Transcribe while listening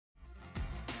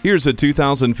Here's a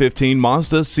 2015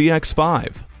 Mazda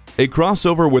CX-5. A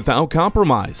crossover without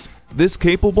compromise. This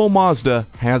capable Mazda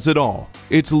has it all.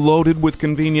 It's loaded with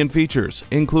convenient features,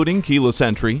 including keyless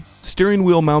entry, steering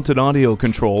wheel mounted audio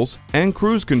controls, and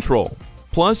cruise control.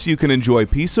 Plus, you can enjoy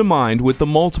peace of mind with the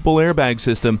multiple airbag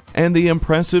system and the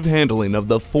impressive handling of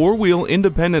the 4-wheel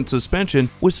independent suspension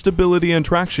with stability and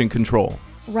traction control.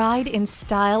 Ride in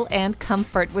style and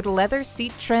comfort with leather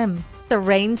seat trim. The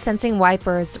rain-sensing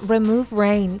wipers remove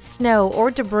rain, snow,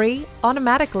 or debris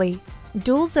automatically.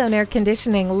 Dual-zone air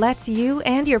conditioning lets you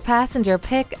and your passenger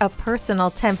pick a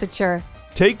personal temperature.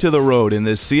 Take to the road in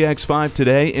this CX-5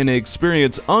 today and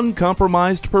experience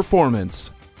uncompromised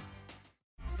performance.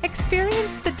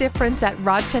 Experience the difference at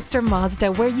Rochester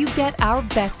Mazda, where you get our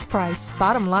best price.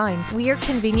 Bottom line, we are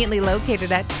conveniently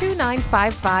located at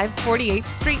 2955 48th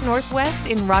Street Northwest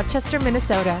in Rochester,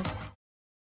 Minnesota.